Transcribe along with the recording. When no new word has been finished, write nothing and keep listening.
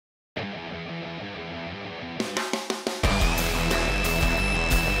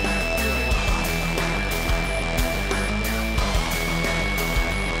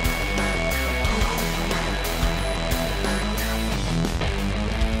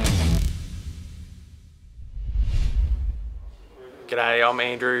G'day, I'm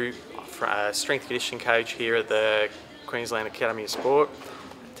Andrew, strength conditioning coach here at the Queensland Academy of Sport.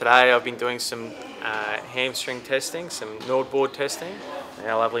 Today I've been doing some hamstring testing, some Nord board testing,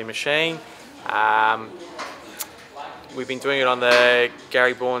 our lovely machine. We've been doing it on the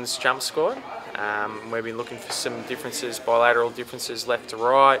Gary Bourne's jump squad. We've been looking for some differences, bilateral differences left to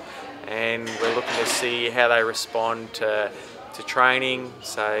right, and we're looking to see how they respond to training.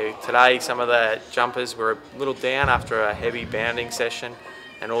 So today some of the jumpers were a little down after a heavy bounding session,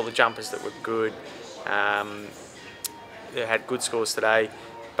 and all the jumpers that were good, they had good scores today,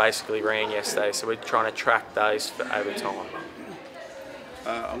 basically ran yesterday, so we're trying to track those over time.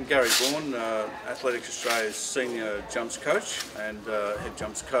 I'm Gary Bourne, Athletics Australia's senior jumps coach and head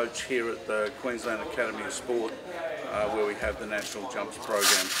jumps coach here at the Queensland Academy of Sport, where we have the National Jumps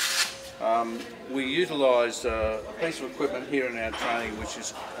program. We utilise a piece of equipment here in our training which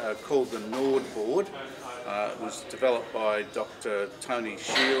is called the Nord board. It was developed by Dr. Tony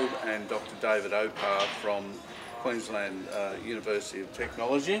Shield and Dr. David Opar from Queensland University of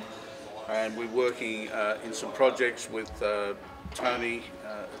Technology, and we're working in some projects with Tony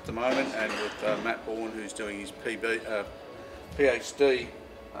at the moment, and with Matt Bourne, who's doing his PhD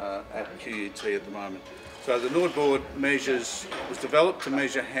at QUT at the moment. So the Nord board was developed to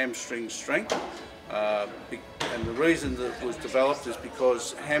measure hamstring strength, and the reason that it was developed is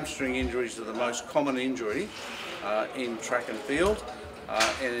because hamstring injuries are the most common injury in track and field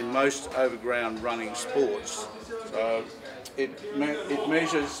and in most overground running sports. So it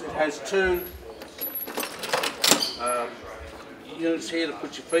has two units here to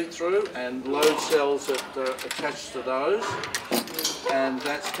put your feet through, and load cells that are attached to those, and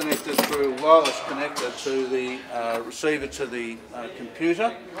that's connected through a wireless connector to the receiver to the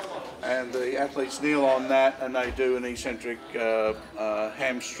computer, and the athletes kneel on that and they do an eccentric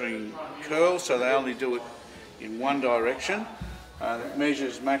hamstring curl, so they only do it in one direction. It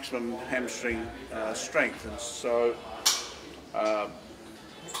measures maximum hamstring strength, and so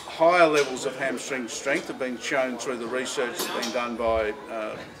higher levels of hamstring strength have been shown through the research that's been done by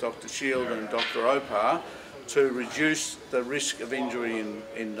Dr. Shield and Dr. Opar to reduce the risk of injury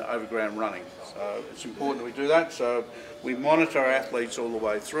in overground running. So it's important that we do that. So we monitor our athletes all the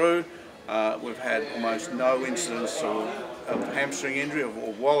way through. We've had almost no incidents of hamstring injury, or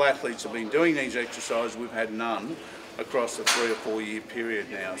while athletes have been doing these exercises, we've had none across a 3 or 4 year period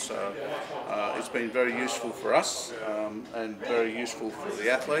now. So it's been very useful for us and very useful for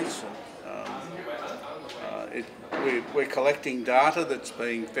the athletes. We're collecting data that's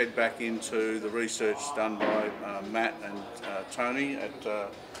being fed back into the research done by Matt and Tony at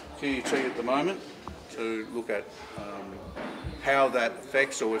QUT at the moment to look at how that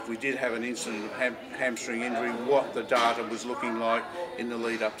affects, or if we did have an incident of hamstring injury, what the data was looking like in the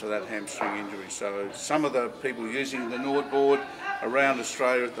lead up to that hamstring injury. So some of the people using the Nord board around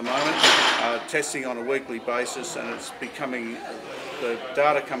Australia at the moment are testing on a weekly basis, and it's becoming, the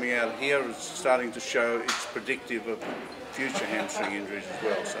data coming out here is starting to show it's predictive of future hamstring injuries as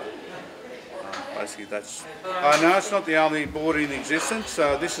well. So basically that's, no, it's not the only board in existence.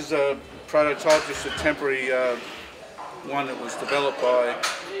 This is a prototype, just a temporary one that was developed by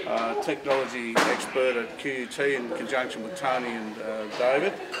a technology expert at QUT in conjunction with Tony and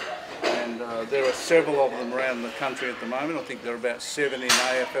David. And there are several of them around the country at the moment. I think there are about 7 in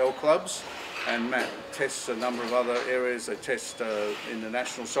AFL clubs, and Matt tests a number of other areas. They test in the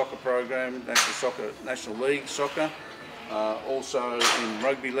National Soccer program, National League Soccer, also in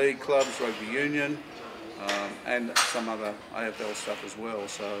rugby league clubs, rugby union, and some other AFL stuff as well.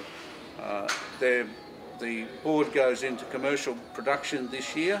 So the board goes into commercial production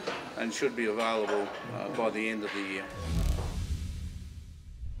this year and should be available by the end of the year.